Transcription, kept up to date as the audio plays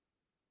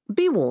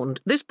Be warned,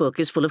 this book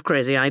is full of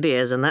crazy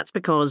ideas, and that's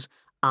because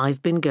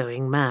I've been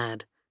going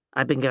mad.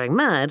 I've been going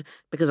mad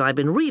because I've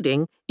been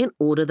reading in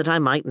order that I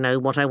might know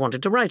what I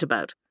wanted to write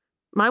about.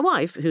 My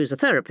wife, who's a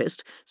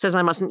therapist, says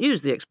I mustn't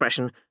use the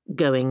expression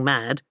going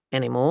mad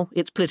anymore.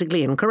 It's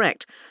politically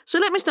incorrect. So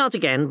let me start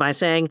again by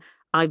saying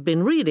I've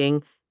been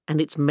reading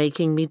and it's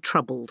making me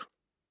troubled.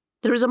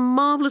 There is a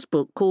marvellous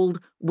book called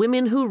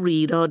Women Who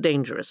Read Are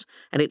Dangerous,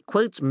 and it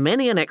quotes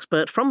many an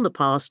expert from the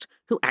past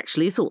who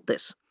actually thought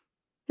this.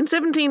 In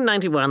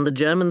 1791, the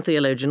German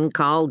theologian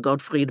Karl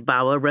Gottfried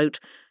Bauer wrote,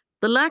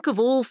 "The lack of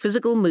all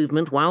physical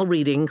movement while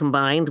reading,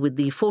 combined with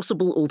the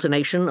forcible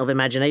alternation of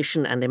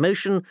imagination and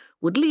emotion,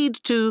 would lead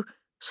to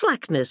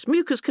slackness,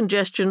 mucus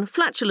congestion,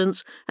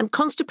 flatulence, and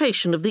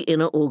constipation of the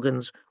inner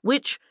organs,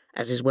 which,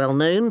 as is well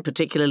known,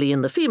 particularly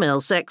in the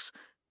female sex,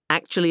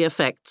 actually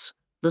affects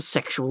the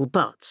sexual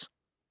parts."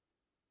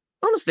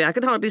 Honestly, I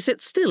could hardly sit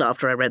still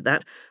after I read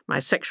that. My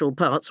sexual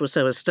parts were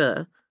so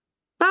astir.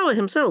 Bauer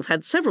himself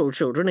had several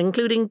children,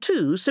 including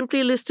 2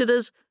 simply listed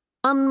as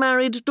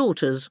unmarried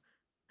daughters,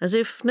 as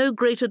if no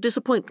greater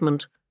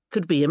disappointment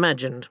could be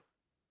imagined.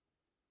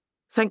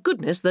 Thank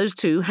goodness those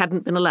 2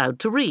 hadn't been allowed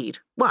to read.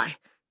 Why,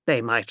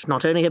 they might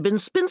not only have been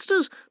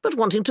spinsters, but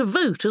wanting to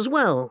vote as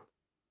well.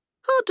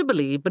 Hard to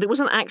believe, but it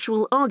was an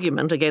actual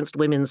argument against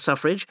women's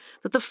suffrage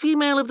that the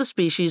female of the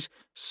species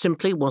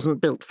simply wasn't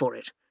built for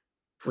it.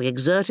 If we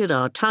exerted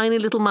our tiny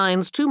little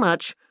minds too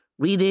much,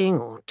 reading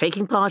or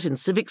taking part in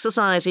civic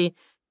society,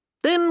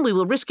 then we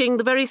were risking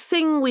the very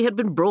thing we had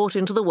been brought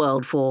into the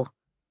world for,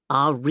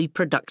 our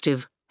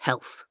reproductive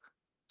health.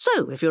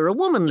 So, if you're a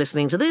woman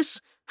listening to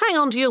this, hang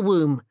on to your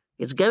womb.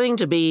 It's going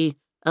to be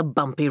a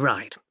bumpy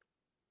ride.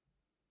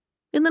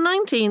 In the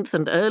 19th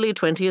and early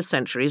 20th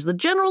centuries, the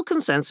general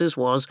consensus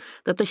was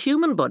that the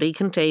human body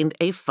contained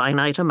a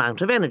finite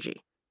amount of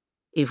energy.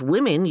 If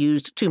women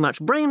used too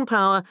much brain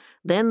power,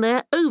 then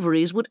their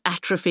ovaries would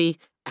atrophy,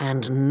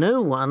 and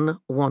no one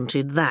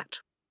wanted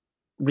that.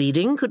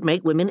 Reading could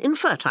make women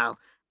infertile,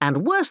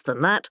 and worse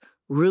than that,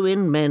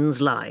 ruin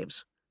men's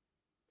lives.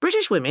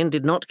 British women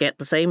did not get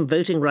the same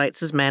voting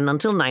rights as men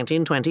until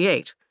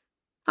 1928.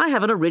 I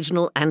have an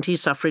original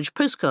anti-suffrage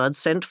postcard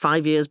sent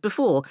 5 years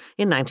before,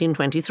 in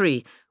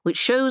 1923, which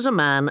shows a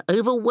man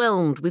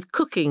overwhelmed with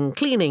cooking,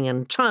 cleaning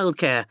and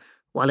childcare,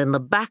 while in the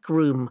back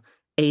room,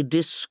 a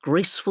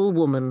disgraceful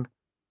woman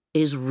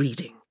is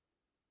reading.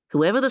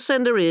 Whoever the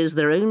sender is,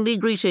 their only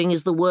greeting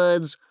is the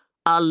words,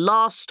 "A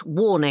last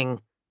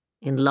warning,"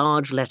 in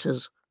large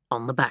letters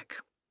on the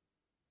back.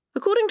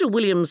 According to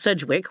William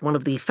Sedgwick, one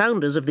of the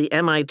founders of the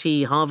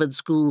MIT Harvard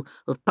School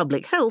of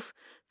Public Health,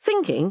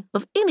 thinking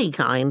of any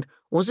kind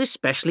was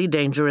especially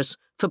dangerous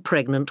for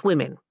pregnant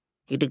women.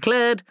 He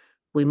declared,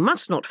 "We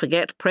must not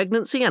forget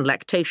pregnancy and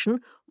lactation,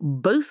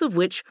 both of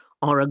which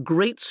are a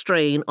great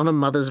strain on a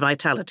mother's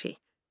vitality.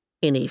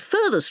 Any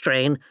further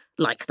strain,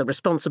 like the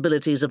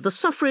responsibilities of the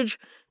suffrage,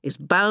 is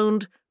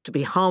bound to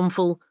be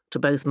harmful to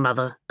both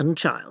mother and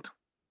child."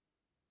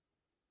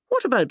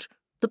 What about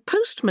the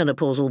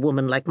postmenopausal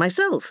woman like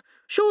myself?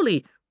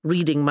 Surely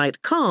reading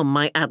might calm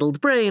my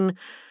addled brain,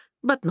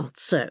 but not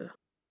so.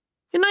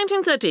 In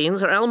 1913,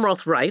 Sir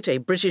Almroth Wright, a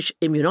British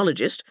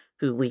immunologist,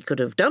 who we could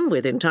have done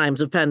with in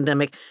times of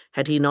pandemic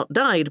had he not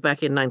died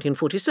back in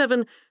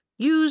 1947,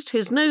 used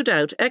his no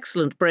doubt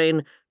excellent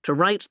brain to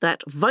write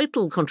that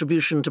vital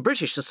contribution to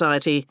British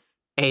society,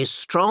 a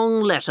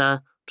strong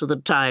letter to the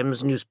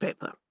Times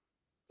newspaper.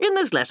 In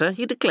this letter,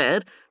 he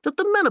declared that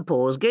the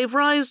menopause gave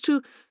rise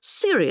to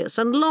serious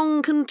and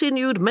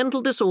long-continued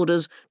mental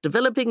disorders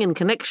developing in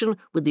connection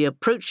with the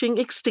approaching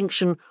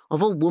extinction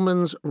of a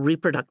woman's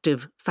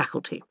reproductive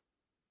faculty.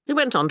 He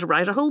went on to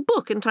write a whole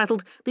book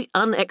entitled The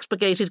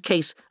Unexpurgated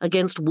Case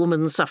Against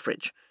Woman's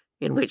Suffrage,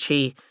 in which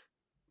he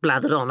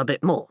blathered on a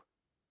bit more.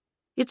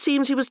 It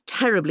seems he was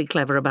terribly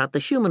clever about the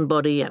human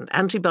body and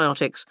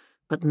antibiotics,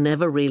 but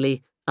never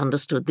really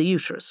understood the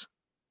uterus.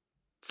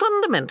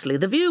 Fundamentally,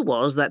 the view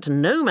was that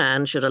no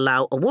man should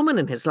allow a woman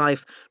in his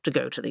life to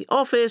go to the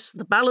office,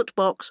 the ballot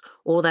box,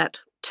 or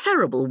that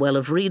terrible well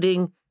of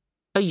reading,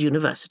 a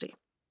university.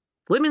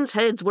 Women's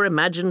heads were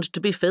imagined to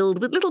be filled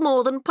with little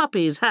more than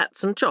puppies,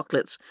 hats, and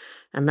chocolates,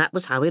 and that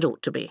was how it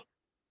ought to be.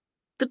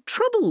 The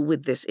trouble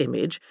with this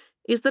image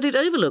is that it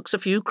overlooks a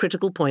few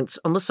critical points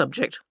on the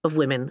subject of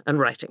women and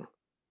writing.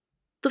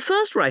 The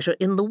first writer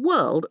in the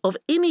world of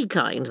any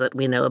kind that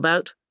we know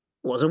about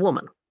was a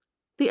woman.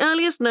 The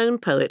earliest known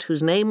poet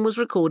whose name was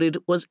recorded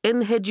was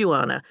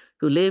Enheduanna,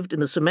 who lived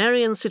in the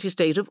Sumerian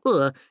city-state of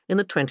Ur in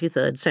the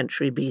 23rd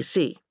century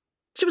BC.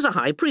 She was a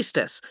high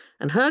priestess,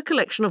 and her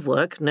collection of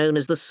work, known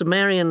as the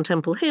Sumerian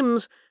Temple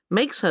Hymns,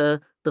 makes her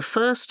the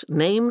first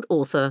named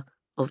author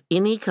of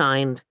any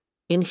kind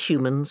in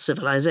human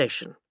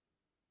civilization.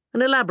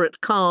 An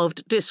elaborate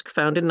carved disc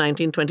found in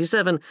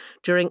 1927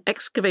 during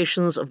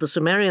excavations of the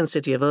Sumerian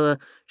city of Ur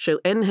show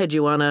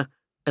Enheduanna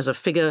as a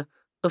figure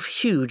of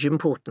huge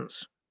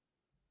importance.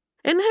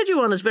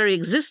 Enheduanna's very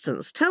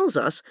existence tells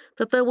us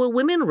that there were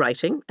women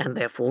writing, and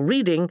therefore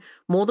reading,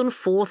 more than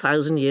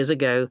 4,000 years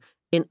ago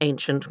in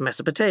ancient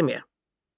Mesopotamia.